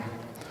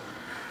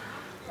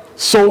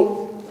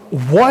So,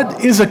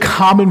 what is a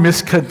common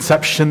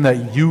misconception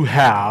that you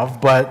have,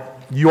 but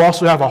you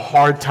also have a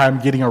hard time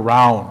getting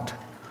around?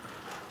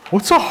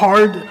 What's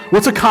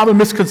a common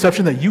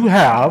misconception that you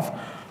have,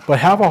 but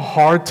have a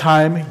hard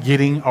time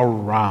getting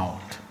around?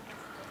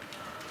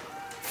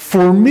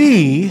 For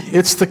me,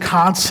 it's the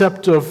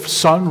concept of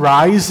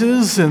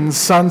sunrises and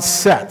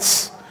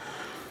sunsets.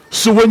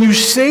 So when you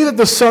say that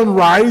the sun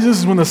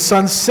rises and when the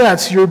sun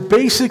sets, you're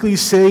basically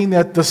saying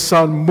that the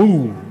sun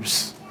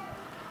moves.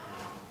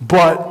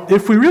 But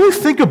if we really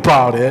think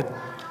about it,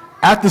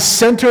 at the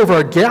center of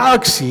our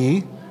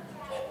galaxy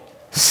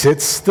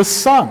sits the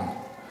sun.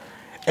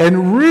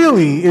 And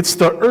really, it's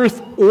the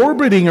Earth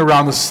orbiting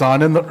around the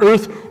sun and the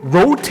Earth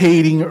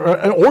rotating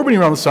and orbiting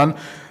around the sun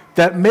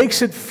that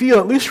makes it feel,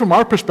 at least from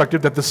our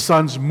perspective, that the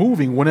sun's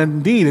moving, when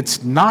indeed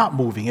it's not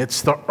moving.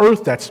 It's the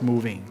Earth that's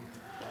moving.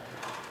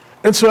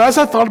 And so as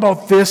I thought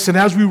about this, and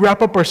as we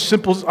wrap up our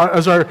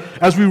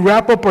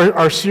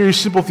series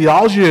Simple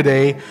Theology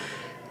today,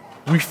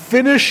 we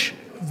finish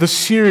the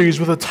series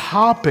with a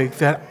topic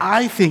that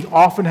I think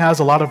often has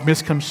a lot of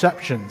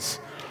misconceptions.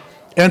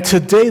 And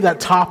today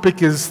that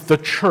topic is the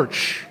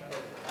church.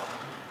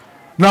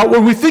 Now,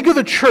 when we think of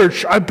the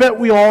church, I bet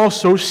we all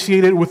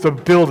associate it with a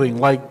building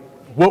like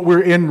what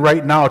we're in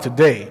right now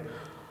today.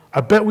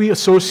 I bet we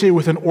associate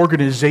with an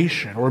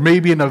organization or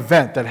maybe an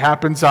event that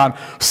happens on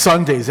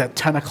Sundays at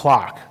 10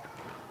 o'clock,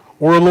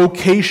 or a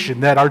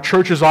location that our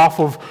church is off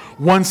of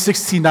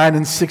 169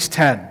 and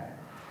 610,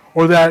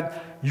 or that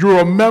you're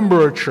a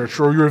member of church,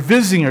 or you're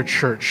visiting a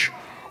church,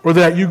 or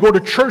that you go to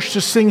church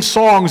to sing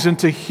songs and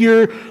to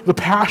hear the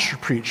pastor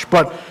preach.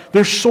 But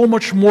there's so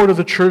much more to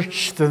the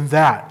church than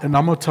that, and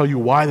I'm going to tell you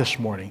why this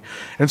morning.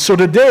 And so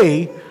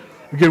today,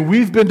 again,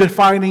 we've been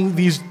defining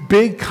these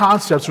big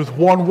concepts with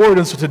one word,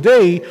 and so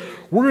today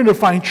we're going to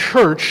define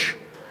church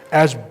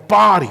as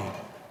body.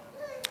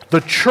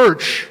 The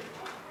church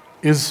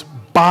is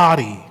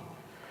body.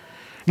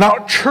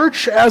 Now,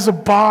 church as a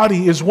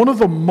body is one of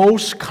the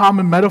most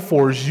common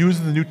metaphors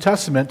used in the New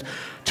Testament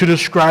to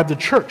describe the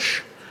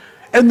church.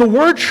 And the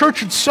word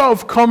church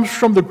itself comes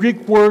from the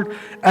Greek word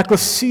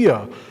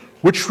ekklesia,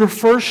 which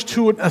refers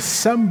to an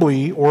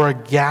assembly or a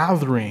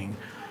gathering.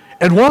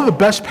 And one of the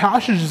best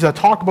passages that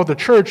talk about the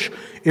church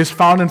is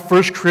found in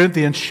 1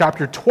 Corinthians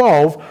chapter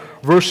 12,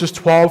 verses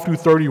 12 through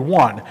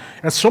 31.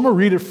 And so I'm going to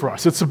read it for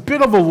us. It's a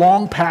bit of a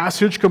long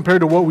passage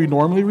compared to what we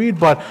normally read,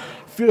 but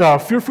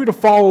feel free to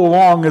follow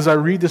along as I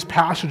read this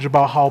passage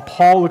about how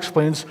Paul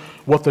explains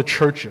what the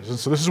church is. And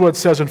so this is what it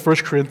says in 1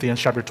 Corinthians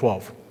chapter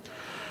 12.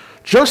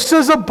 Just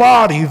as a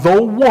body,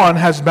 though one,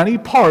 has many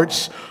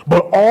parts,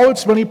 but all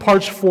its many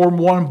parts form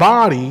one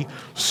body,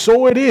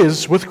 so it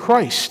is with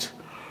Christ.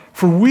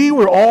 For we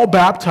were all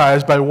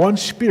baptized by one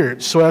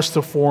Spirit so as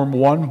to form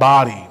one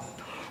body,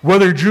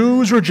 whether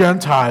Jews or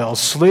Gentiles,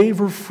 slave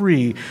or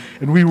free,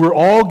 and we were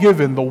all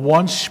given the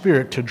one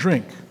Spirit to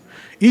drink.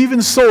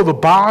 Even so, the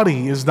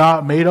body is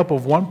not made up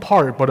of one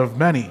part, but of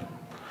many.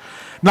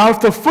 Now,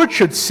 if the foot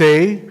should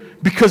say,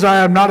 because I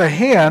am not a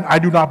hand, I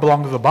do not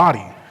belong to the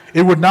body,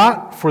 it would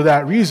not, for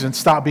that reason,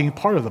 stop being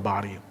part of the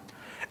body.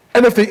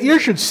 And if the ear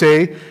should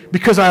say,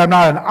 because I am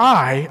not an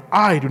eye,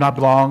 I do not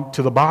belong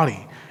to the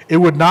body, it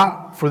would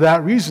not, for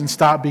that reason,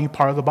 stop being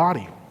part of the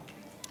body.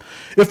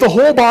 If the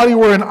whole body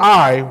were an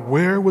eye,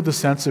 where would the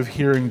sense of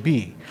hearing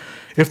be?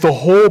 If the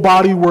whole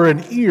body were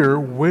an ear,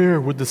 where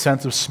would the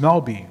sense of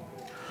smell be?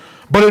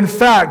 But in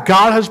fact,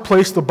 God has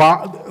placed the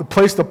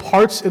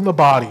parts in the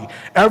body,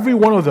 every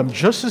one of them,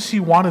 just as He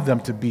wanted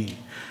them to be.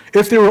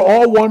 If they were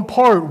all one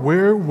part,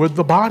 where would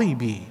the body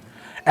be?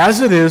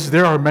 As it is,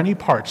 there are many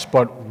parts,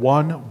 but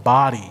one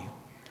body.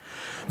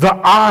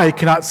 The eye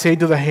cannot say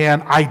to the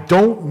hand, I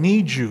don't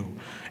need you.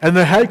 And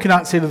the head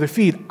cannot say to the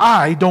feet,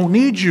 I don't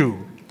need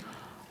you.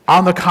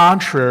 On the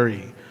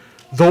contrary,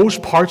 those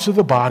parts of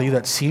the body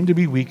that seem to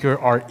be weaker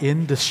are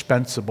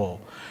indispensable.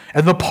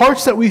 And the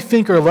parts that we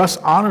think are less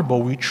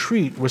honorable, we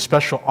treat with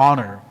special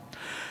honor.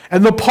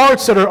 And the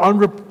parts that are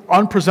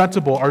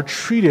unpresentable are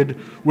treated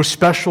with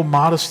special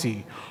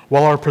modesty,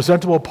 while our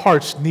presentable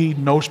parts need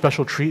no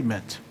special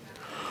treatment.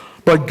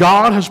 But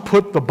God has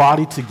put the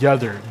body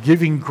together,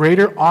 giving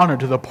greater honor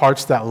to the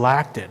parts that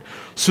lacked it,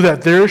 so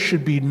that there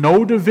should be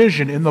no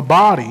division in the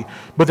body,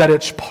 but that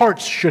its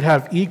parts should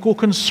have equal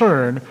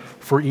concern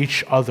for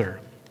each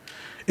other.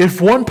 If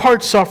one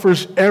part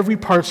suffers, every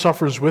part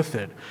suffers with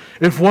it.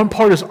 If one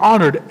part is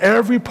honored,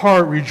 every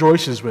part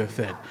rejoices with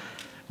it.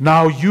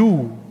 Now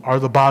you are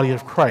the body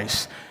of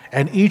Christ,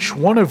 and each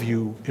one of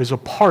you is a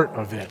part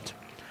of it.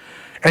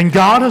 And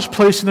God has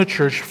placed in the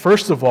church,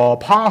 first of all,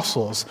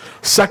 apostles,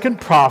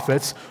 second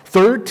prophets,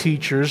 third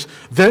teachers,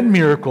 then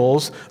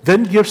miracles,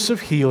 then gifts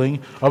of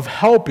healing, of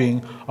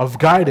helping, of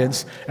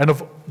guidance, and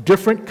of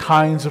different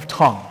kinds of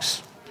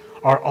tongues.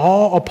 Are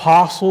all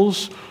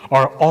apostles?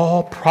 Are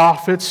all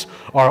prophets?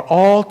 Are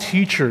all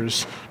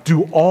teachers?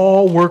 Do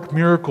all work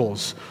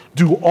miracles?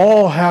 Do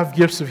all have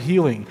gifts of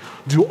healing?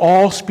 Do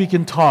all speak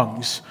in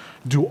tongues?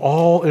 Do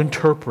all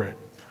interpret?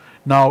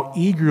 Now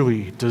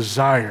eagerly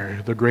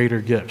desire the greater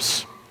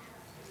gifts.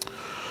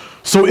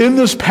 So in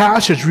this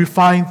passage, we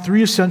find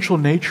three essential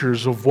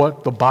natures of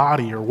what the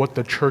body or what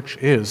the church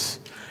is.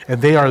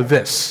 And they are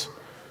this.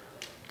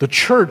 The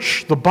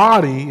church, the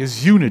body,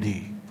 is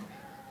unity.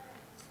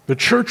 The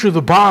church or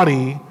the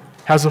body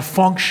has a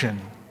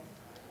function.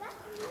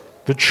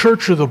 The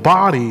church or the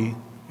body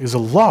is a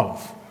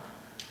love.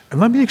 And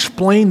let me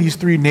explain these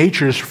three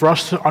natures for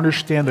us to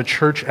understand the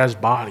church as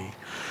body.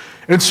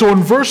 And so in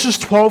verses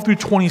 12 through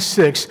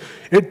 26,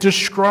 it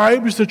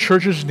describes the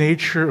church's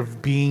nature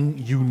of being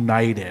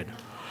united.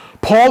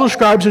 Paul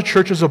describes the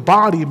church as a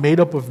body made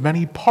up of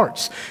many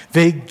parts.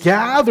 They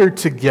gather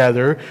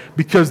together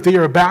because they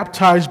are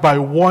baptized by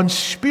one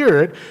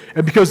Spirit,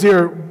 and because they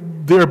are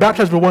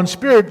baptized by one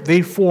Spirit,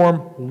 they form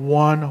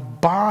one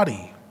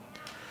body.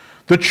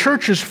 The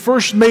church is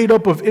first made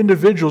up of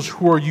individuals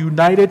who are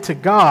united to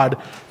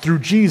God through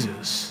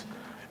Jesus.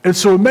 And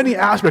so in many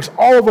aspects,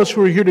 all of us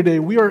who are here today,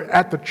 we are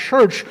at the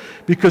church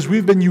because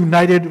we've been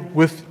united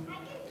with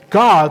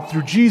God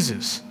through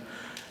Jesus.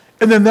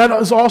 And then that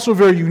is also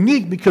very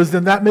unique because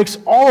then that makes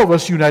all of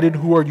us united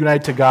who are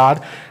united to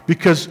God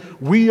because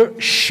we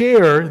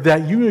share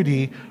that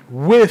unity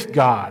with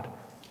God.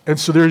 And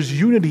so there's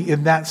unity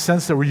in that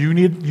sense that we're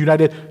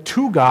united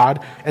to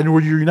God and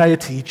we're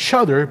united to each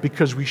other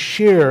because we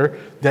share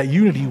that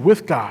unity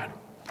with God.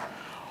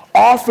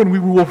 Often we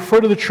will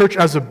refer to the church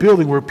as a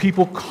building where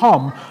people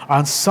come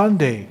on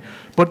Sunday.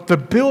 But the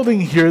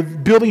building here at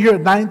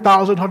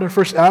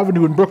 9101st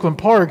Avenue in Brooklyn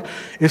Park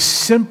is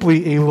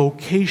simply a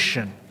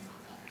location.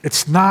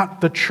 It's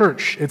not the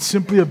church. It's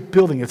simply a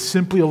building. It's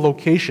simply a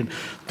location.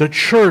 The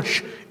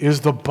church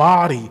is the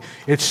body.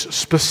 It's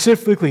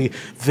specifically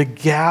the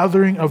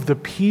gathering of the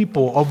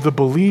people, of the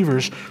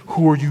believers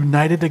who are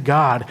united to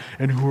God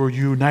and who are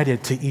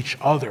united to each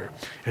other.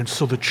 And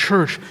so the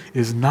church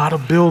is not a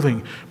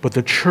building, but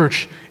the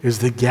church is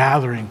the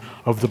gathering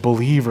of the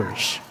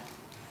believers.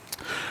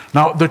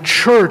 Now, the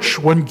church,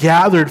 when they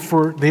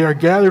are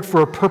gathered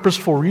for a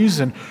purposeful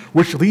reason,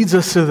 which leads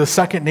us to the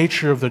second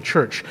nature of the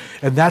church,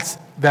 and that's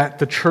that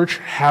the church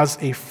has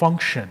a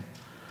function.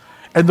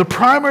 And the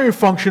primary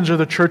functions of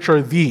the church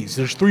are these.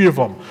 There's three of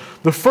them.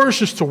 The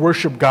first is to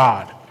worship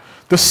God.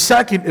 The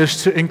second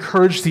is to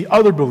encourage the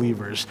other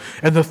believers.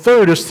 And the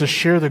third is to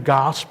share the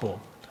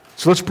gospel.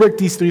 So let's break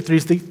these three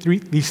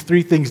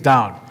things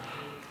down.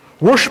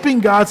 Worshiping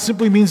God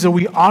simply means that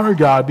we honor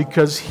God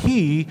because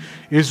He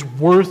is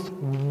worth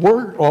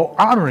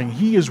honoring.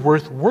 He is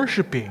worth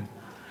worshiping.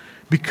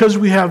 Because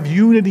we have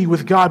unity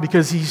with God,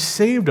 because He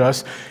saved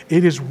us,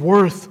 it is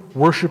worth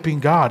worshiping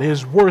God. It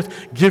is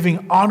worth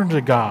giving honor to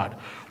God.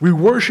 We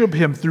worship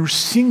Him through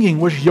singing,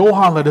 which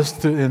Johann led us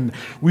to in.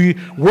 We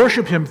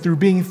worship Him through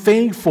being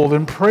thankful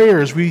in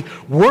prayers. We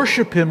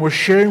worship Him with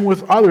sharing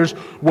with others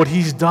what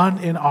He's done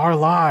in our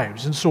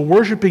lives. And so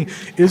worshiping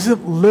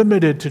isn't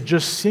limited to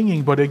just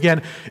singing, but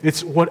again,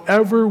 it's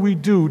whatever we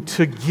do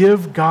to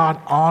give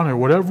God honor,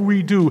 whatever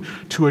we do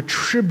to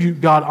attribute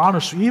God honor.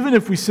 So even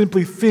if we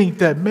simply think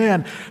that,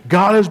 man,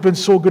 God has been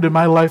so good in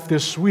my life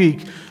this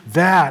week,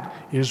 that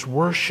is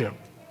worship.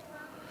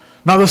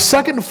 Now, the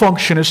second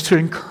function is to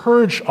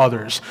encourage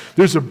others.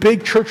 There's a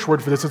big church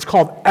word for this. It's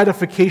called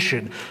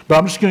edification, but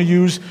I'm just going to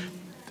use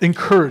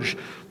encourage.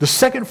 The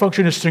second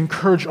function is to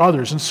encourage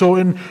others. And so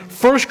in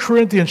 1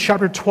 Corinthians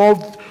chapter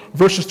 12,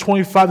 verses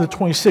 25 to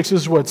 26,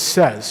 this is what it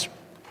says.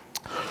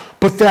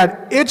 But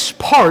that its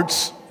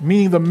parts,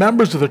 meaning the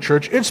members of the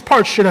church, its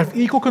parts should have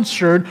equal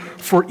concern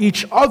for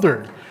each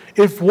other.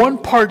 If one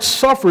part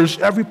suffers,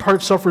 every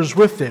part suffers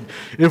with it.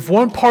 If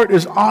one part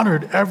is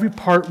honored, every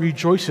part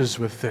rejoices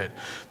with it.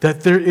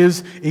 That there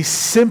is a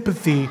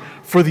sympathy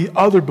for the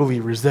other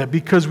believers, that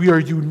because we are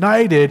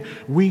united,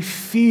 we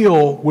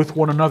feel with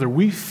one another.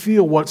 We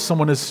feel what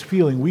someone is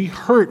feeling. We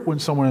hurt when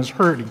someone is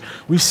hurting.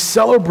 We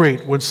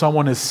celebrate when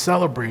someone is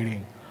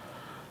celebrating.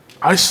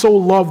 I so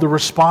love the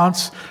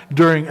response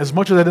during, as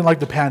much as I didn't like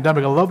the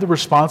pandemic, I love the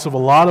response of a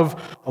lot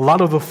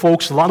of the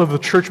folks, a lot of the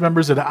church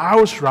members that I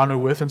was surrounded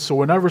with. And so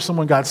whenever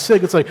someone got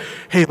sick, it's like,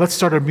 hey, let's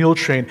start a meal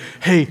train.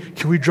 Hey,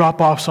 can we drop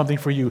off something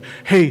for you?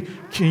 Hey,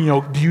 do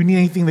you need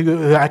anything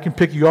that I can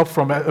pick you up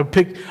from?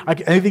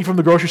 Anything from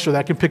the grocery store that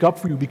I can pick up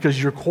for you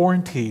because you're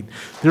quarantined.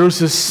 There was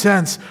this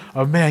sense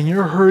of, man,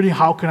 you're hurting.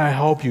 How can I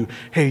help you?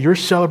 Hey, you're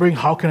celebrating.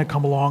 How can I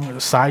come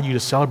alongside you to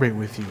celebrate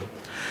with you?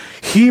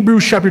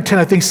 Hebrews chapter 10,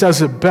 I think,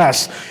 says it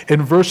best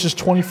in verses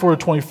 24 to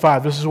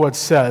 25. This is what it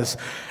says.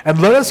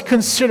 And let us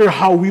consider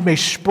how we may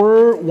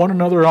spur one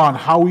another on,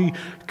 how we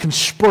can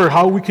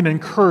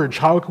encourage,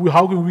 how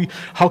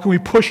can we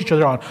push each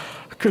other on.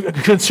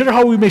 Consider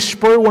how we may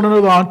spur one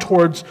another on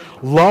towards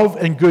love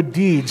and good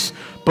deeds,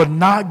 but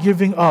not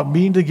giving up,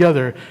 meeting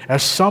together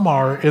as some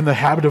are in the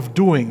habit of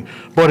doing,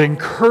 but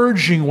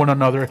encouraging one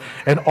another,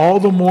 and all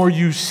the more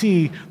you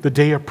see the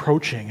day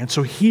approaching. And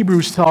so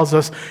Hebrews tells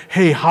us,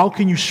 hey, how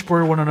can you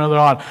spur one another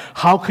on?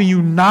 How can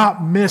you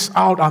not miss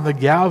out on the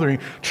gathering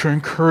to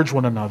encourage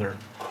one another?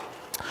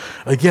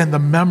 Again, the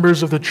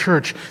members of the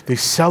church, they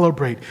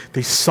celebrate,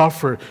 they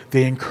suffer,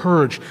 they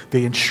encourage,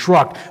 they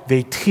instruct,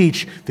 they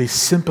teach, they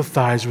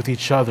sympathize with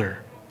each other.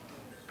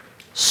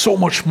 So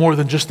much more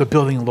than just the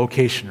building and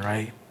location,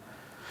 right?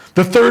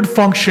 The third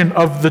function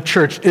of the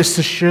church is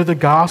to share the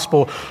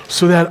gospel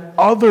so that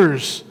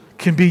others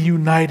can be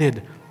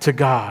united to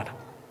God.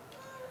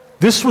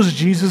 This was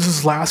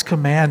Jesus' last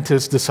command to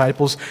his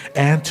disciples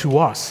and to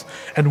us.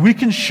 And we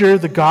can share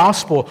the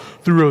gospel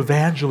through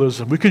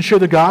evangelism. We can share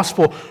the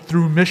gospel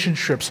through mission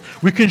trips.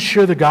 We can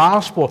share the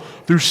gospel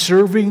through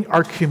serving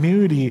our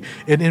community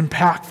in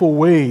impactful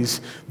ways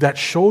that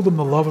show them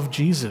the love of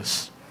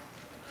Jesus.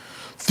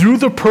 Through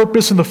the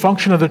purpose and the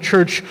function of the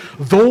church,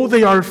 though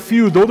they are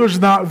few, though there's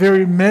not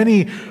very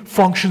many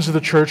functions of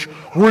the church,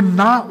 we're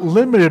not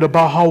limited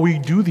about how we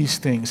do these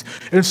things.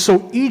 And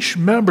so each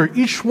member,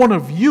 each one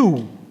of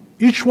you,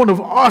 each one of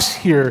us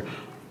here,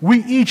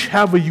 we each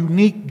have a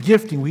unique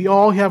gifting. We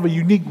all have a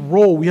unique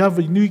role. We have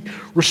a unique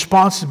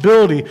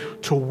responsibility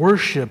to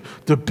worship,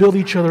 to build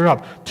each other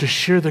up, to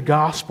share the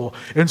gospel.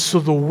 And so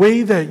the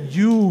way that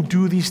you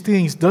do these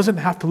things doesn't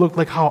have to look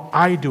like how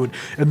I do it.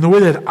 And the way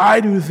that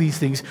I do these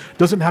things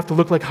doesn't have to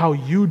look like how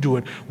you do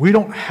it. We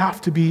don't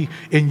have to be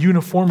in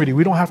uniformity.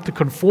 We don't have to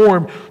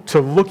conform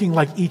to looking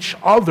like each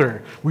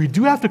other. We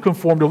do have to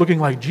conform to looking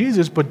like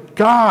Jesus, but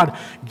God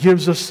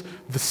gives us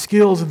the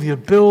skills and the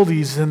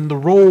abilities and the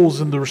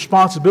roles and the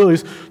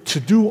responsibilities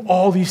to do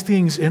all these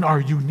things in our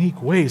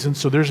unique ways. And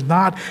so there's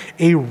not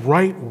a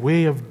right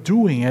way of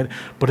doing it,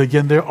 but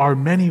again, there are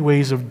many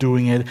ways of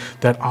doing it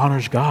that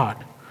honors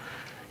God.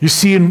 You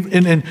see, in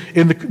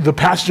the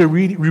passage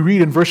we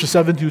read in verses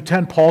 7 through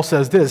 10, Paul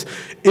says this: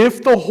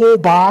 if the whole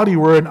body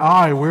were an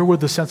eye, where would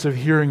the sense of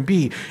hearing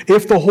be?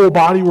 If the whole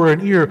body were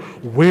an ear,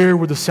 where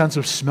would the sense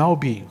of smell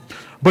be?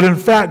 But in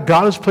fact,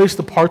 God has placed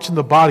the parts in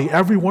the body,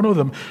 every one of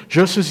them,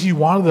 just as He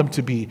wanted them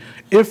to be.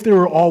 If they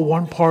were all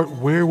one part,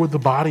 where would the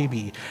body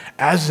be?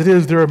 As it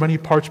is, there are many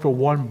parts but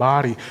one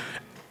body.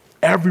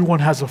 Everyone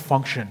has a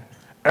function.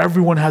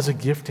 Everyone has a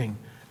gifting.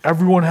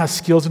 Everyone has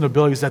skills and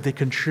abilities that they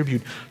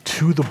contribute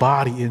to the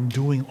body in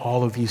doing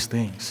all of these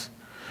things.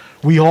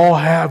 We all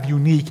have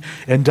unique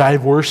and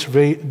diverse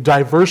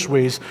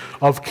ways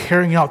of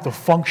carrying out the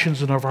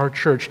functions of our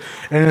church.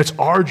 And it's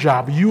our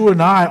job, you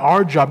and I,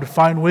 our job to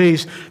find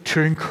ways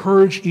to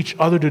encourage each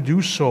other to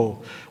do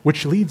so,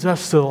 which leads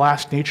us to the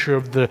last nature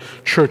of the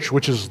church,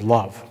 which is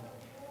love.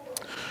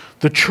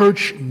 The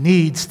church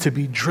needs to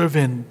be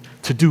driven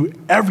to do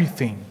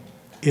everything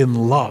in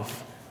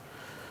love.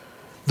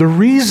 The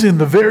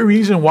very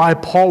reason why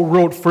Paul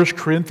wrote 1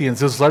 Corinthians,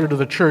 this letter to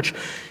the church,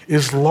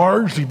 is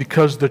largely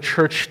because the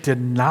church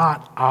did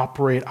not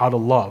operate out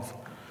of love.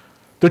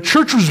 The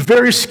church was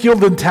very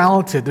skilled and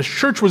talented. The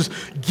church was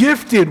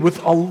gifted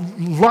with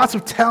lots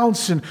of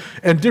talents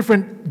and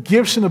different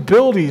gifts and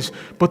abilities,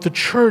 but the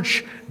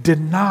church did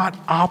not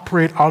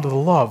operate out of the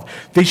love.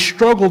 They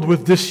struggled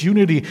with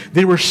disunity.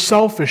 They were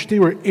selfish. They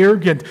were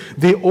arrogant.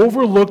 They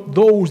overlooked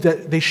those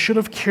that they should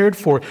have cared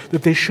for,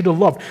 that they should have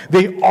loved.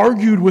 They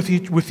argued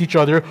with each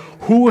other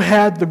who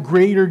had the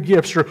greater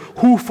gifts, or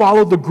who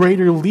followed the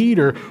greater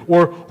leader,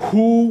 or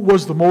who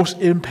was the most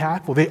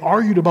impactful. They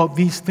argued about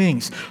these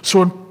things.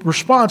 So in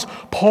response,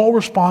 Paul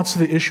responds to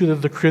the issue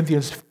that the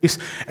Corinthians face,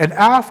 and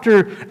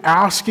after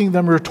asking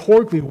them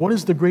rhetorically, what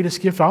is the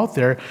greatest gift out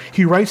there,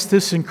 he writes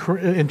this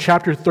in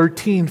chapter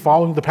 13,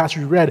 following the passage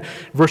we read,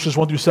 verses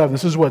 1 through 7.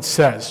 This is what it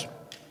says.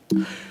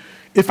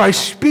 If I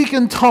speak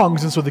in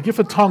tongues, and so the gift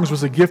of tongues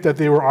was a gift that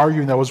they were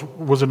arguing that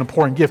was an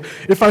important gift.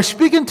 If I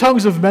speak in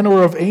tongues of men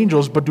or of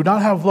angels, but do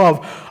not have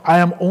love, I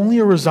am only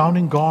a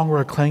resounding gong or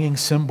a clanging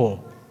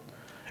cymbal.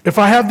 If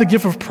I have the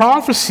gift of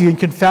prophecy and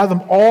can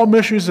fathom all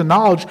mysteries and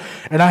knowledge,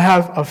 and I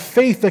have a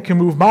faith that can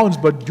move mountains,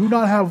 but do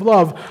not have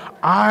love,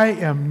 I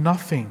am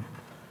nothing.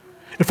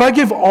 If I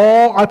give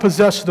all I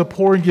possess to the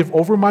poor and give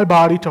over my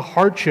body to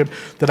hardship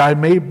that I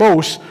may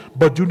boast,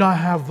 but do not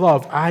have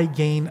love, I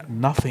gain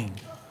nothing.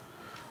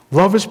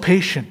 Love is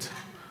patient.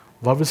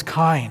 Love is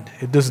kind.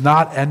 It does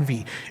not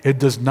envy. It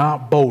does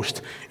not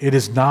boast. It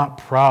is not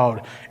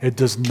proud. It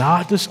does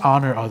not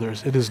dishonor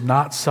others. It is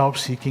not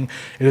self-seeking.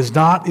 It is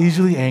not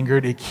easily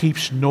angered. It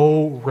keeps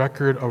no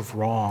record of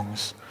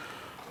wrongs.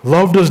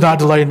 Love does not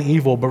delight in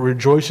evil, but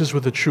rejoices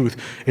with the truth.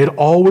 It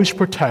always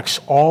protects,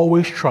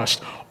 always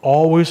trusts,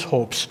 always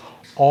hopes,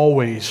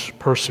 always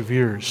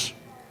perseveres.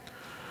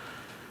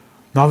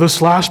 Now,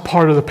 this last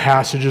part of the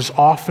passage is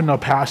often a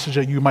passage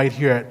that you might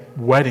hear at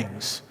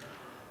weddings,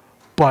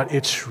 but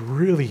it's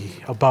really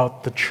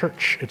about the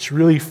church. It's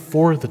really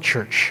for the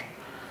church.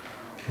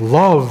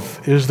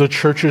 Love is the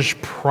church's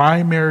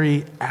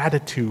primary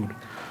attitude.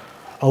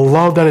 A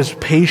love that is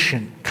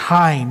patient,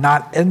 kind,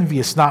 not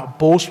envious, not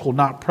boastful,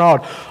 not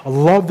proud. A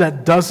love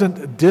that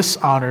doesn't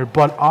dishonor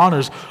but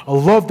honors. A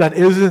love that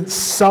isn't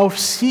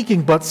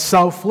self-seeking but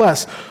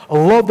selfless. A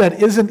love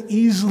that isn't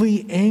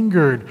easily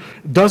angered,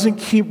 doesn't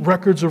keep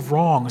records of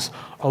wrongs.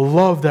 A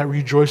love that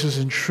rejoices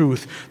in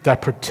truth,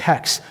 that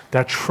protects,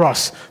 that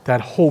trusts,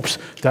 that hopes,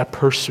 that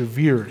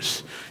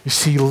perseveres. You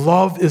see,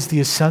 love is the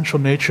essential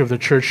nature of the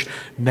church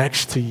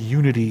next to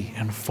unity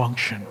and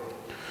function.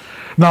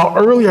 Now,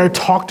 earlier I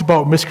talked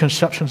about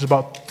misconceptions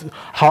about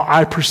how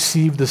I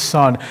perceive the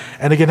Son.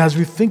 And again, as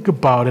we think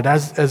about it,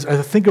 as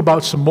I think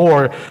about some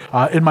more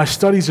in my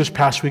studies this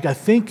past week, I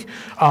think,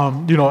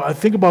 I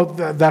think about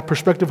that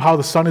perspective, how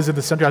the sun is in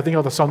the center. I think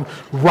how the sun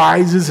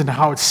rises and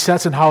how it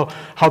sets and how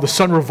the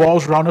sun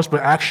revolves around us,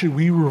 but actually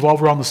we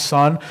revolve around the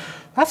sun.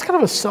 That's kind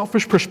of a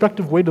selfish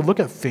perspective way to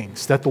look at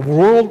things, that the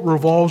world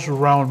revolves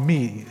around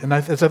me. And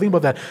as I think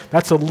about that,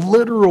 that's a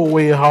literal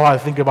way how I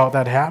think about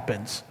that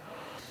happens.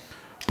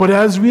 But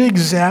as we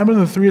examine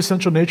the three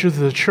essential natures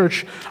of the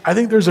church, I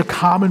think there's a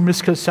common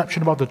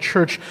misconception about the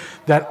church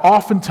that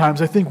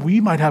oftentimes I think we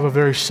might have a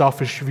very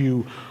selfish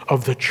view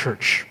of the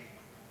church.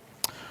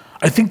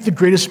 I think the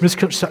greatest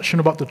misconception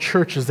about the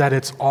church is that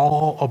it's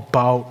all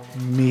about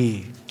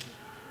me.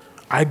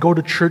 I go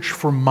to church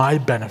for my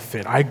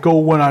benefit. I go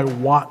when I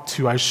want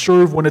to. I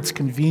serve when it's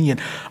convenient.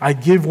 I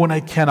give when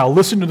I can. I'll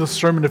listen to the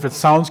sermon if it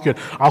sounds good.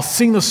 I'll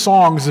sing the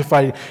songs if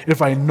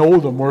I know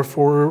them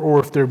or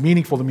if they're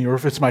meaningful to me or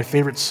if it's my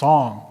favorite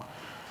song.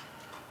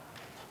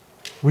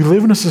 We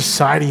live in a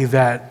society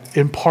that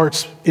in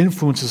parts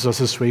influences us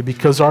this way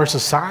because our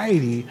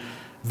society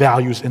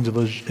values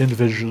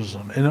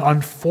individualism. And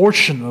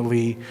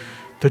unfortunately,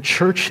 the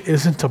church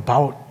isn't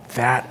about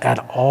that at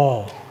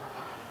all.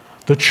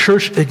 The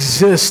church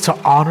exists to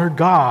honor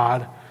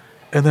God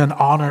and then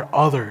honor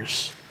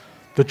others.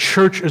 The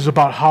church is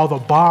about how the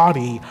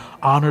body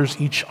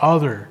honors each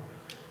other.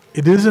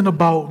 It isn't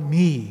about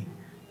me.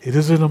 It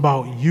isn't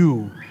about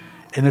you.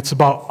 And it's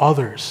about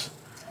others.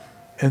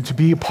 And to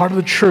be a part of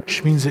the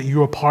church means that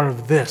you're a part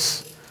of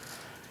this.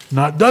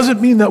 Now, it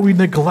doesn't mean that we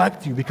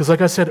neglect you, because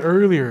like I said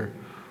earlier,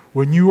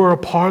 when you are a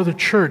part of the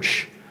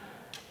church,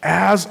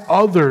 as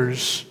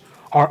others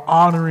are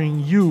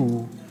honoring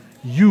you,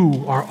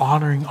 you are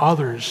honoring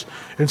others.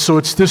 And so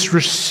it's this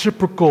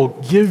reciprocal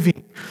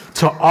giving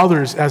to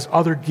others as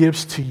other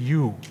gives to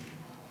you.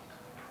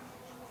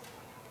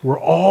 We're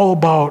all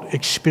about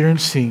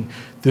experiencing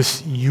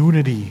this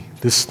unity,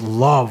 this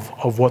love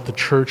of what the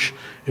church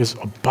is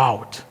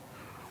about.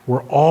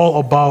 We're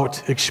all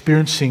about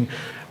experiencing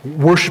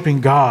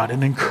worshiping God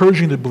and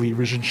encouraging the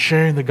believers and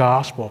sharing the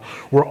gospel.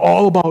 We're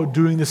all about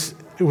doing this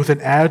with an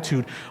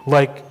attitude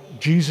like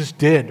Jesus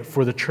did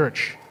for the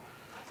church.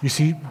 You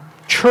see,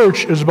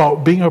 church is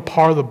about being a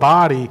part of the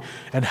body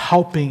and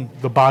helping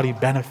the body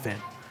benefit.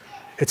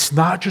 It's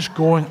not just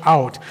going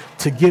out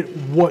to get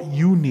what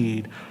you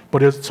need,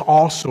 but it's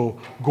also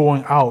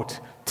going out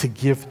to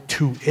give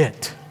to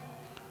it.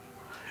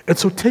 And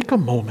so take a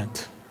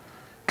moment.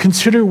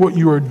 Consider what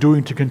you are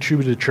doing to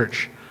contribute to the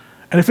church.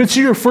 And if it's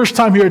your first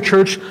time here at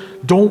church,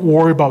 don't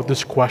worry about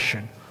this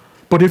question.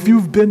 But if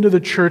you've been to the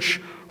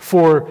church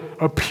for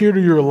a period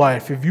of your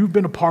life, if you've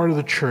been a part of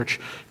the church,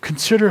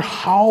 consider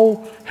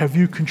how have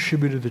you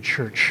contributed to the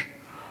church?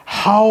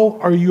 How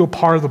are you a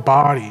part of the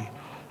body?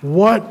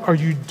 What are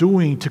you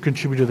doing to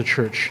contribute to the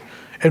church?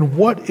 And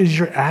what is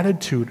your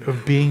attitude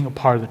of being a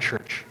part of the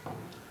church?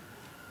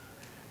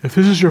 If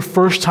this is your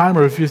first time,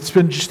 or if it's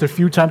been just a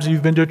few times that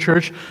you've been to a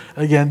church,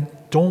 again,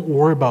 don't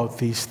worry about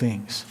these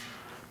things.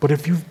 But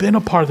if you've been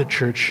a part of the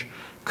church,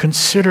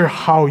 consider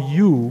how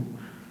you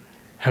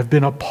have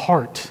been a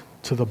part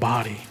to the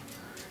body.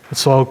 And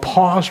so I'll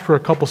pause for a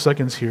couple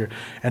seconds here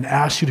and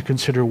ask you to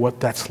consider what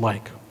that's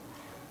like.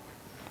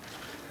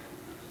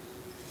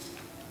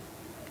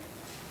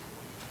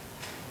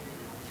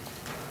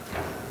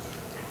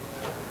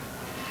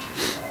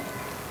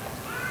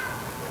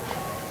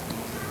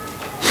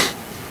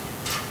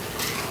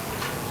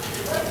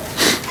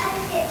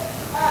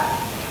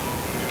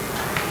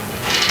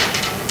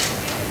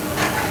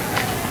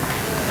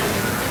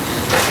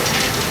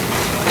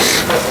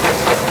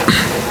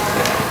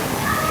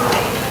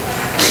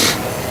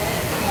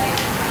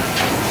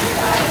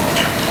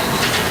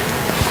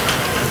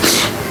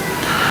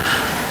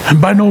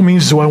 And by no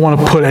means do I want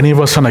to put any of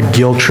us on a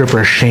guilt trip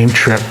or a shame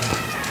trip.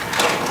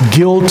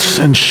 Guilt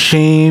and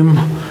shame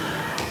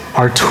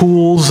are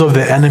tools of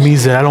the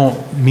enemies that I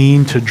don't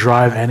mean to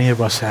drive any of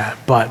us at,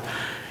 but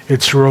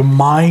it's a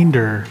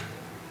reminder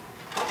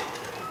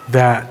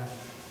that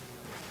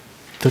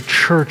the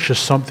church is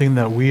something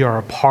that we are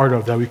a part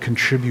of, that we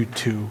contribute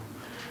to.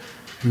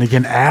 And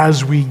again,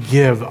 as we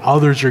give,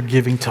 others are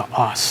giving to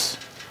us.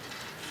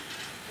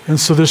 And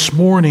so this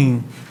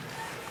morning,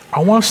 I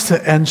want us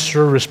to end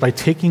service by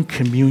taking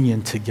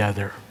communion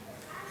together.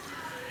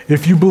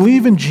 If you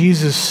believe in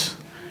Jesus,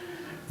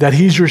 that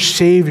He's your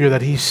Savior,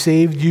 that He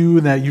saved you,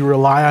 and that you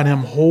rely on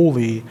Him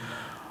wholly,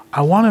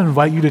 I want to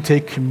invite you to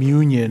take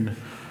communion.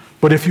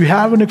 But if you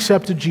haven't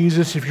accepted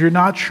Jesus, if you're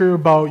not sure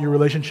about your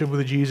relationship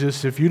with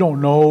Jesus, if you don't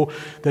know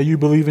that you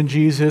believe in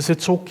Jesus,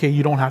 it's okay.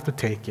 You don't have to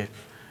take it.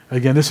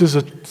 Again, this is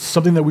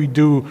something that we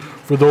do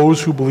for those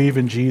who believe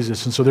in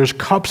Jesus. And so there's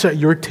cups at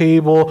your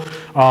table.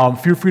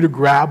 Feel free to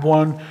grab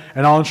one,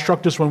 and I'll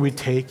instruct us when we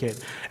take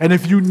it. And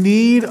if you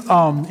need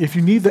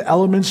the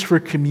elements for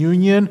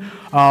communion,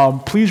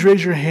 please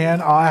raise your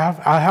hand.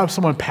 I'll have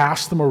someone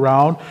pass them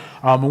around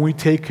when we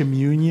take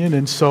communion.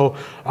 And so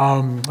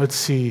let's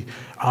see.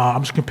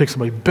 I'm just going to pick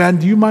somebody. Ben,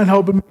 do you mind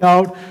helping me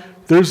out?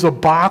 there's a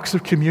box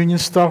of communion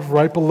stuff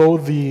right below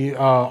the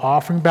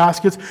offering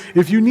baskets.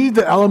 If you need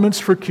the elements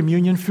for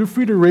communion, feel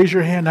free to raise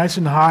your hand nice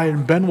and high,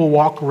 and Ben will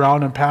walk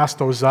around and pass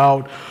those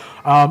out.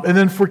 And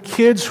then for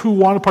kids who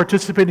want to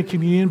participate in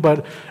communion,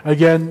 but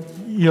again,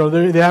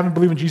 they haven't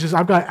believed in Jesus,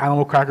 I've got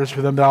animal crackers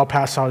for them that I'll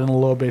pass out in a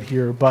little bit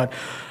here. But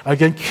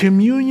again,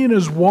 communion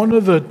is one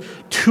of the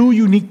two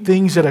unique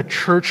things that a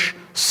church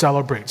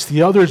celebrates.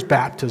 The other is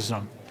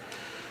baptism.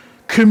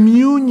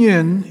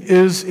 Communion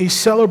is a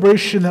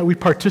celebration that we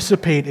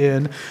participate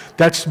in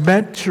that's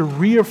meant to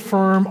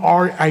reaffirm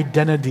our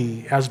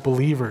identity as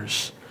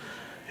believers.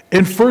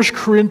 In 1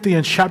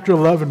 Corinthians chapter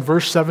 11,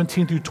 verse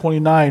 17 through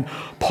 29,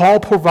 Paul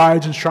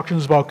provides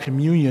instructions about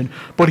communion,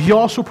 but he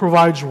also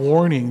provides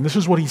warning. This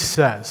is what he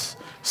says.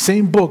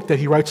 Same book that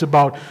he writes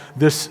about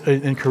this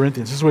in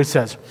Corinthians. This is what he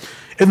says.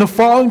 In the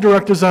following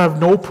directives, I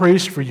have no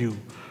praise for you,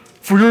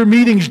 for your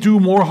meetings do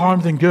more harm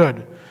than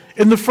good.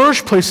 In the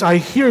first place, I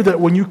hear that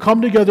when you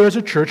come together as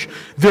a church,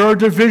 there are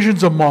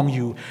divisions among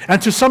you,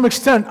 and to some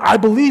extent, I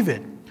believe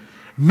it.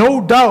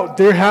 No doubt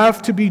there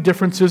have to be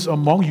differences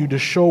among you to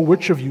show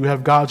which of you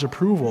have God's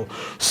approval.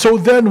 So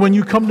then, when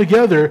you come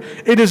together,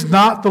 it is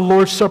not the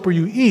Lord's Supper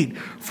you eat.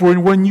 For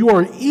when you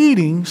are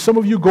eating, some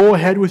of you go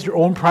ahead with your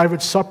own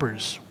private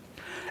suppers.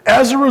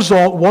 As a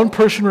result, one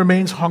person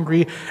remains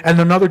hungry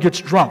and another gets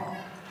drunk.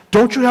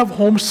 Don't you have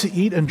homes to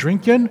eat and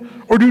drink in?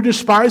 Or do you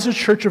despise the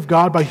church of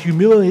God by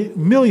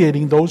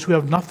humiliating those who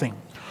have nothing?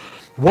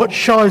 What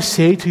shall I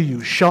say to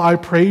you? Shall I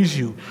praise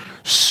you?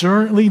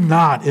 Certainly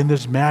not in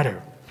this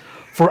matter.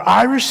 For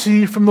I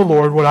received from the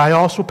Lord what I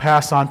also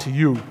pass on to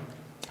you.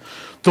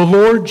 The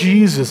Lord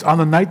Jesus, on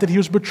the night that he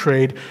was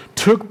betrayed,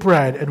 took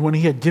bread, and when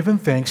he had given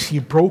thanks, he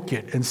broke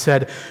it and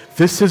said,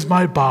 "This is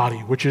my body,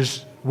 which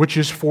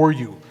is for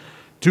you.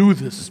 Do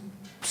this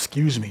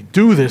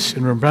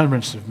in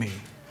remembrance of me."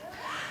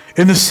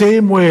 In the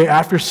same way,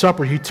 after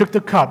supper, he took the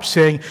cup,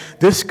 saying,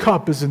 "This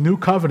cup is the new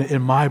covenant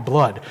in my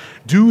blood.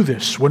 Do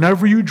this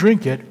whenever you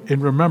drink it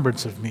in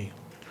remembrance of me.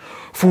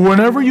 For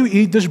whenever you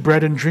eat this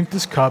bread and drink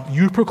this cup,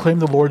 you proclaim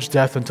the Lord's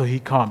death until he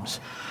comes.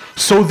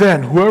 So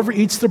then, whoever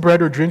eats the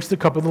bread or drinks the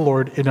cup of the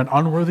Lord in an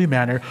unworthy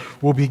manner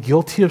will be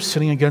guilty of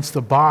sinning against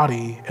the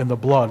body and the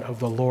blood of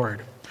the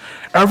Lord.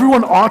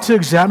 Everyone ought to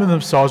examine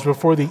themselves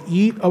before they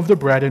eat of the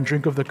bread and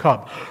drink of the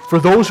cup. For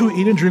those who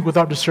eat and drink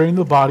without discerning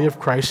the body of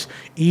Christ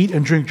eat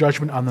and drink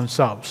judgment on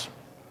themselves."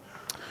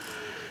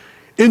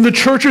 In the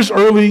church's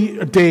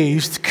early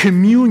days,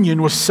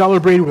 communion was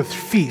celebrated with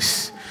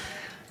feasts.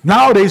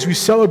 Nowadays, we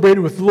celebrate it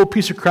with a little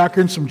piece of cracker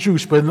and some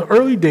juice, but in the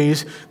early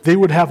days, they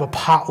would have a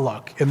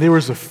potluck, and there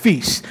was a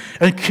feast.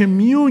 And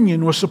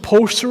communion was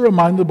supposed to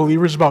remind the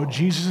believers about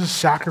Jesus'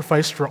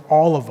 sacrifice for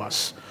all of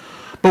us.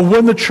 But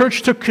when the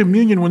church took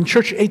communion, when the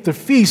church ate the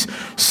feast,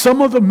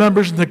 some of the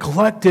members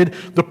neglected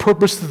the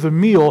purpose of the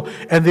meal,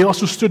 and they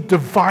also stood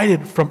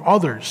divided from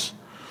others.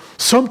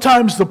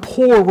 Sometimes the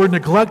poor were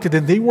neglected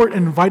and they weren't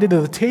invited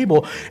to the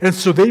table, and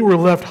so they were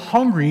left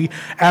hungry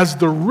as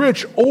the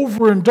rich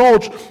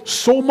overindulged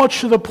so much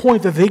to the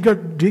point that they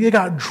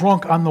got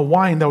drunk on the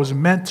wine that was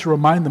meant to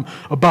remind them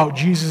about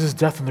Jesus'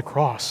 death on the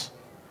cross.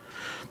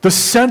 The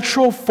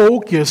central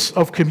focus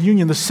of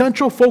communion, the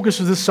central focus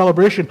of this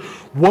celebration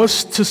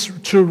was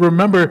to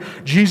remember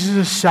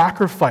Jesus'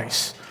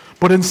 sacrifice.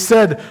 But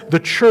instead, the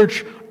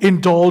church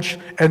indulged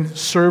and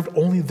served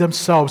only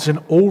themselves in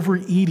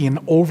overeating and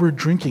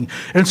overdrinking.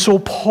 And so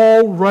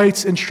Paul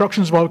writes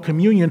instructions about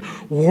communion,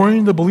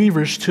 warning the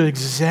believers to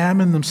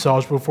examine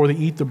themselves before they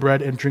eat the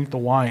bread and drink the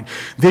wine.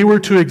 They were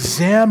to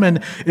examine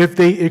if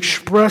they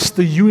expressed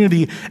the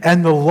unity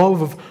and the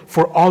love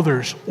for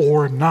others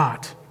or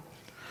not.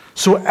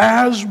 So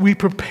as we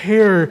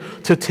prepare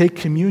to take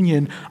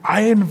communion,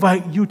 I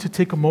invite you to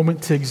take a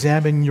moment to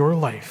examine your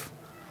life.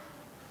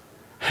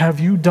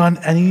 Have you done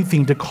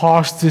anything to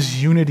cause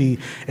disunity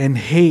and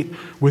hate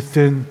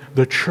within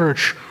the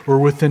church or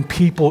within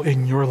people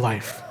in your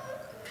life?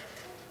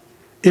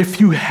 If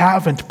you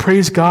haven't,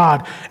 praise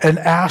God and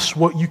ask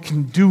what you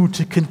can do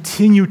to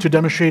continue to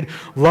demonstrate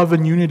love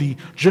and unity,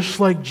 just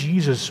like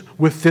Jesus,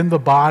 within the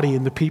body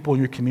and the people in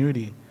your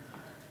community.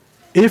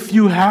 If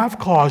you have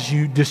caused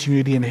you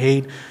disunity and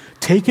hate,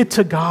 take it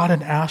to God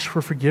and ask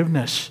for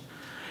forgiveness.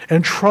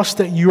 And trust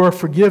that you are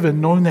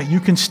forgiven, knowing that you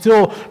can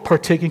still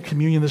partake in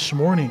communion this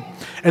morning.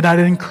 And I'd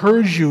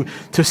encourage you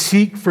to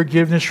seek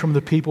forgiveness from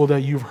the people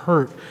that you've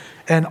hurt.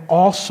 And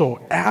also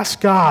ask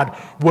God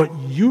what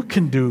you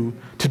can do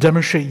to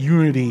demonstrate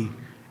unity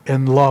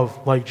and love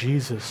like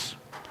Jesus.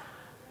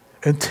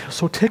 And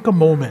so take a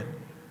moment.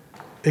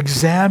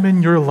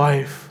 Examine your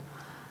life.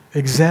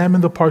 Examine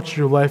the parts of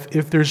your life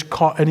if there's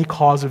any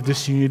cause of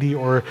disunity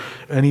or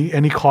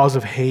any cause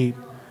of hate.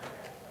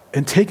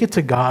 And take it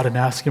to God and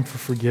ask him for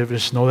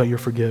forgiveness. Know that you're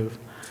forgiven.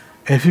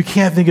 And if you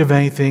can't think of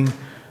anything,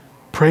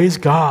 praise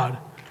God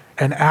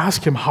and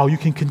ask him how you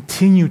can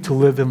continue to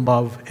live in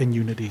love and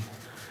unity.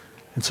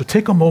 And so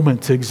take a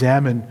moment to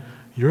examine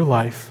your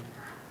life,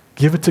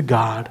 give it to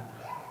God,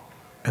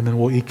 and then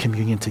we'll eat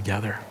communion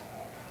together.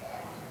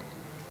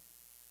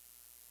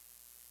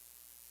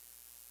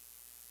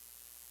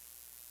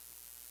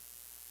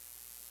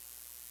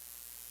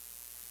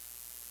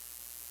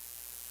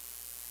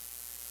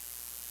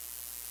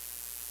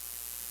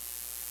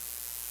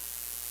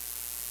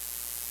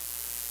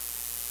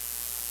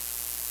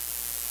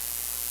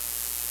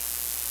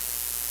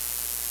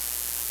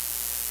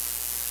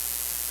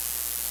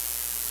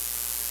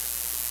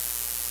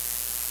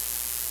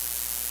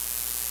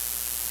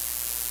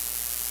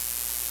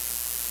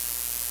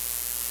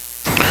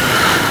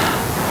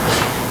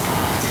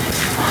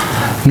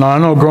 Now, I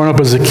know growing up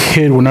as a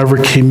kid, whenever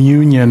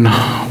communion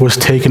was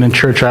taken in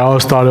church, I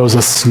always thought it was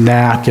a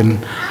snack, and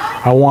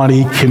I want to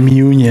eat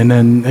communion.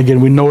 And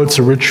again, we know it's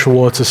a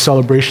ritual, it's a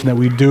celebration that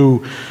we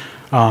do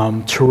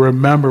to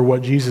remember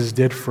what Jesus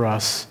did for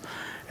us.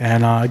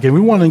 And again, we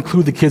want to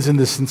include the kids in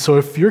this. And so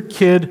if your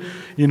kid,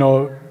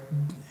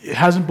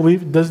 hasn't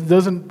believed,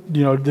 doesn't,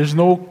 there's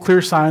no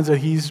clear signs that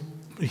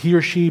he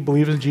or she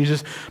believes in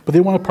Jesus, but they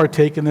want to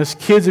partake in this.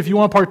 Kids, if you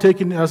want to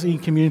partake in us eating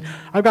communion,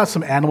 I've got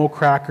some animal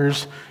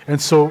crackers.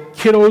 And so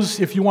kiddos,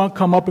 if you want to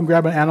come up and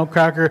grab an animal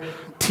cracker,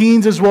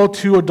 teens as well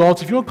too,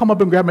 adults, if you want to come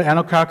up and grab an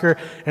animal cracker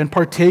and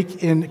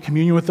partake in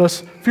communion with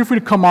us, feel free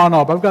to come on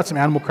up. I've got some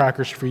animal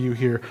crackers for you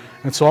here.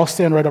 And so I'll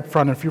stand right up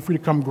front, and feel free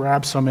to come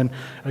grab some. And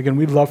again,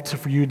 we'd love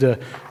for you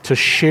to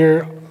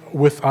share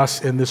with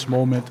us in this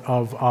moment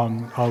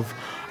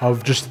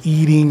of just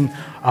eating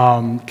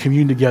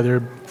communion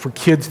together. For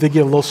kids, they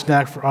get a little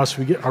snack. For us,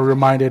 are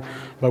reminded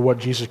by what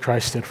Jesus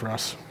Christ did for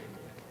us.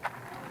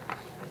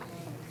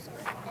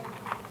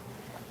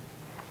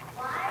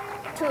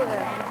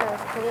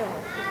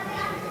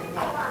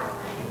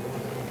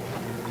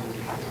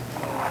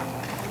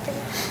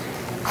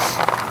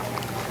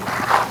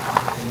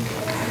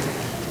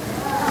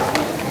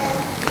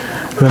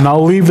 Then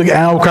I'll leave the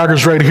animal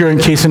crackers right here in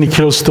case any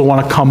kiddos still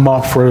want to come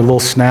up for a little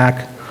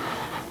snack.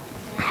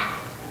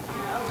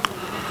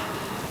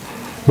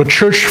 But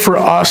church, for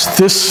us,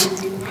 this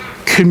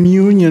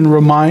communion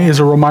is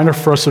a reminder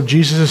for us of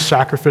Jesus'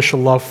 sacrificial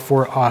love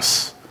for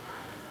us.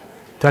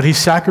 That he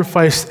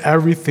sacrificed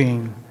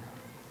everything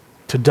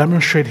to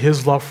demonstrate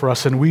his love for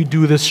us, and we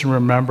do this in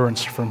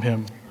remembrance from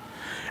him.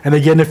 And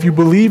again, if you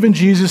believe in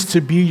Jesus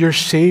to be your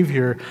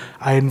Savior,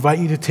 I invite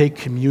you to take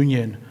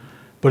communion.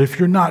 But if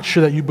you're not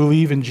sure that you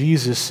believe in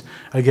Jesus,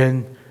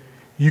 again,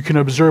 you can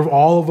observe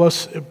all of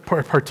us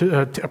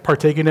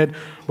partake in it,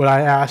 but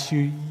I ask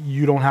you,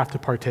 you don't have to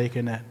partake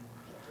in it.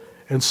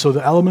 And so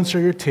the elements are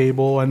your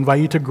table. I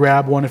invite you to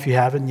grab one if you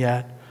haven't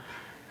yet,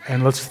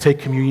 and let's take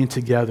communion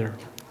together.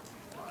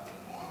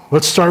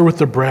 Let's start with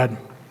the bread.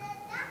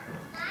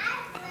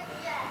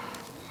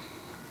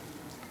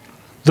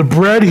 The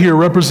bread here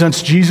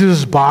represents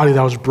Jesus' body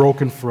that was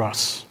broken for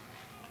us.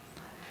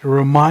 It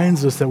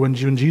reminds us that when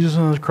Jesus was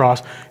on the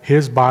cross,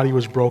 his body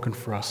was broken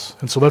for us.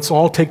 And so let's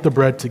all take the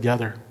bread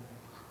together.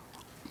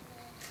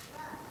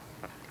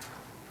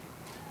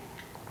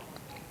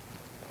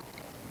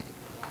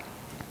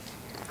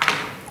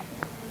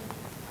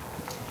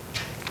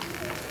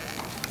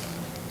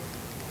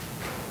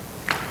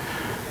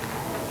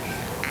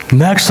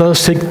 Next, let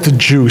us take the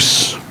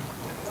juice.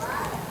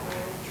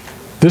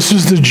 This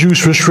is the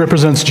juice which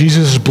represents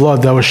Jesus'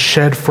 blood that was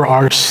shed for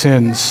our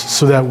sins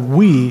so that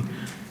we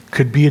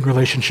could be in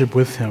relationship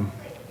with him.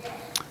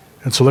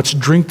 And so let's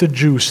drink the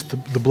juice,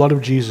 the blood of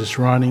Jesus,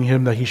 reminding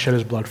him that he shed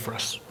his blood for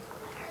us.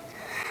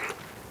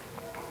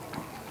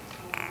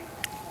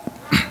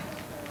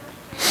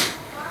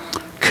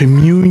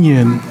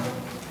 Communion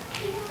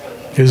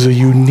is a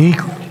unique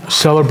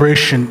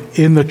celebration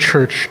in the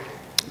church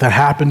that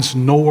happens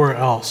nowhere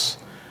else.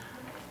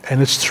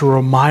 And it's to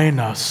remind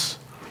us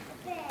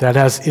that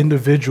as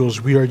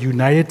individuals, we are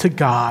united to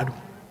God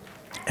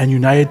and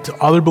united to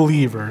other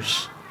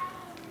believers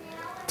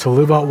to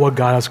live out what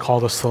God has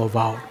called us to live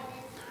out.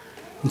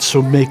 And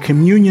so may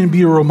communion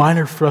be a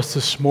reminder for us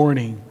this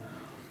morning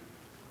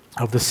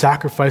of the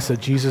sacrifice that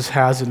Jesus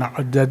has,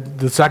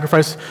 the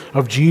sacrifice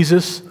of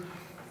Jesus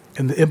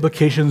and the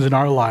implications in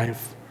our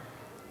life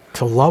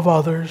to love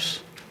others,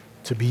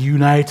 to be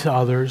united to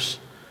others,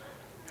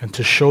 and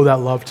to show that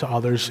love to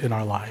others in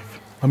our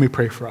life. Let me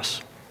pray for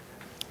us.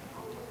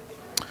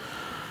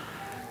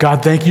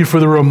 God, thank you for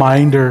the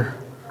reminder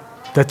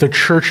that the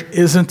church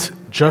isn't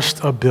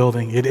just a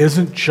building. It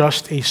isn't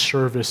just a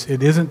service.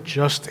 It isn't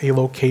just a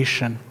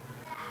location.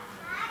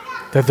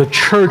 That the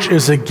church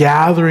is a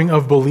gathering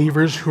of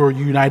believers who are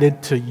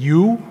united to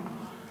you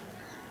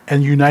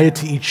and united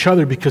to each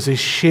other because they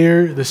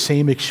share the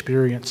same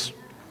experience.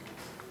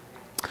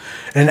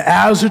 And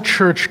as a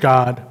church,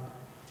 God,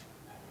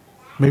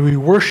 may we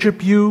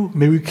worship you.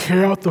 May we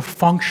carry out the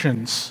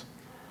functions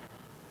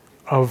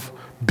of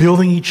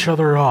building each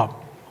other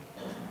up,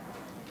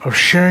 of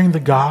sharing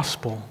the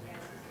gospel.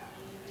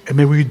 And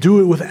may we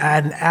do it with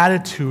an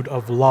attitude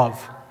of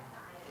love.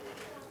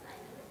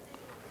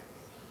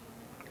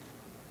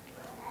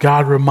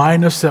 God,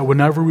 remind us that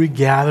whenever we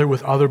gather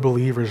with other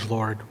believers,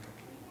 Lord,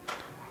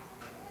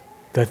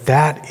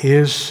 that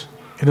is,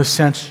 in a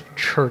sense,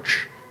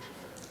 church.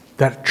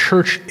 That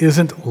church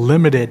isn't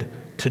limited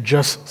to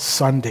just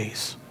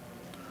Sundays,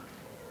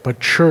 but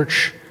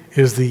church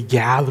is the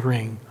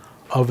gathering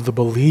of the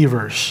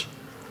believers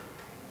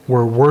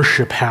where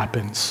worship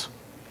happens,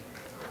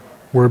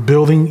 where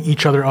building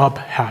each other up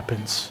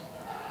happens,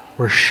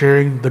 where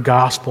sharing the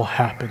gospel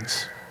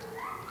happens.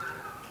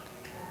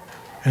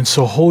 And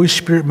so, Holy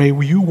Spirit, may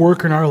you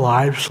work in our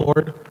lives,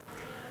 Lord,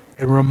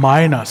 and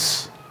remind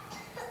us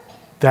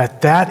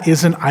that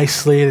isn't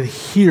isolated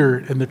here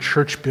in the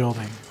church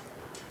building,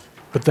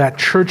 but that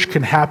church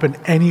can happen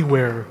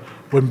anywhere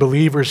when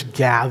believers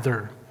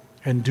gather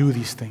and do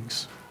these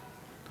things.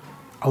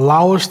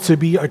 Allow us to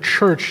be a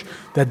church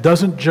that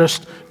doesn't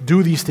just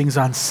do these things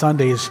on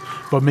Sundays,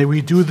 but may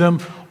we do them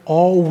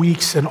all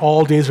weeks and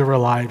all days of our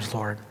lives,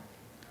 Lord.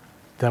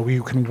 That we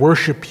can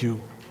worship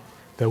you,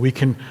 that we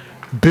can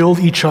build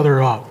each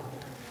other up,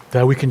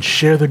 that we can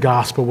share the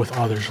gospel with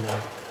others,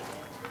 Lord.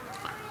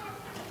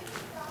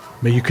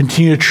 May you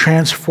continue to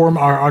transform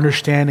our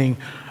understanding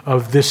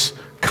of this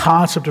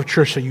concept of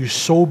church that you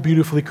so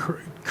beautifully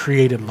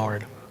created,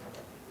 Lord.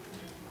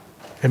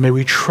 And may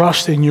we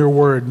trust in your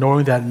word,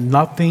 knowing that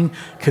nothing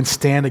can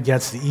stand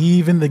against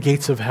even the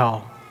gates of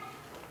hell.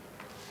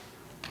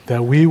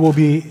 That we will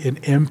be an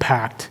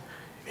impact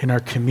in our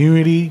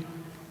community,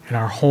 in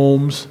our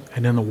homes,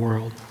 and in the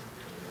world.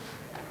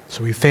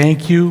 So we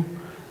thank you.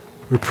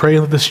 We pray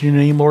this in your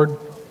name, Lord.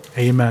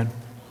 Amen.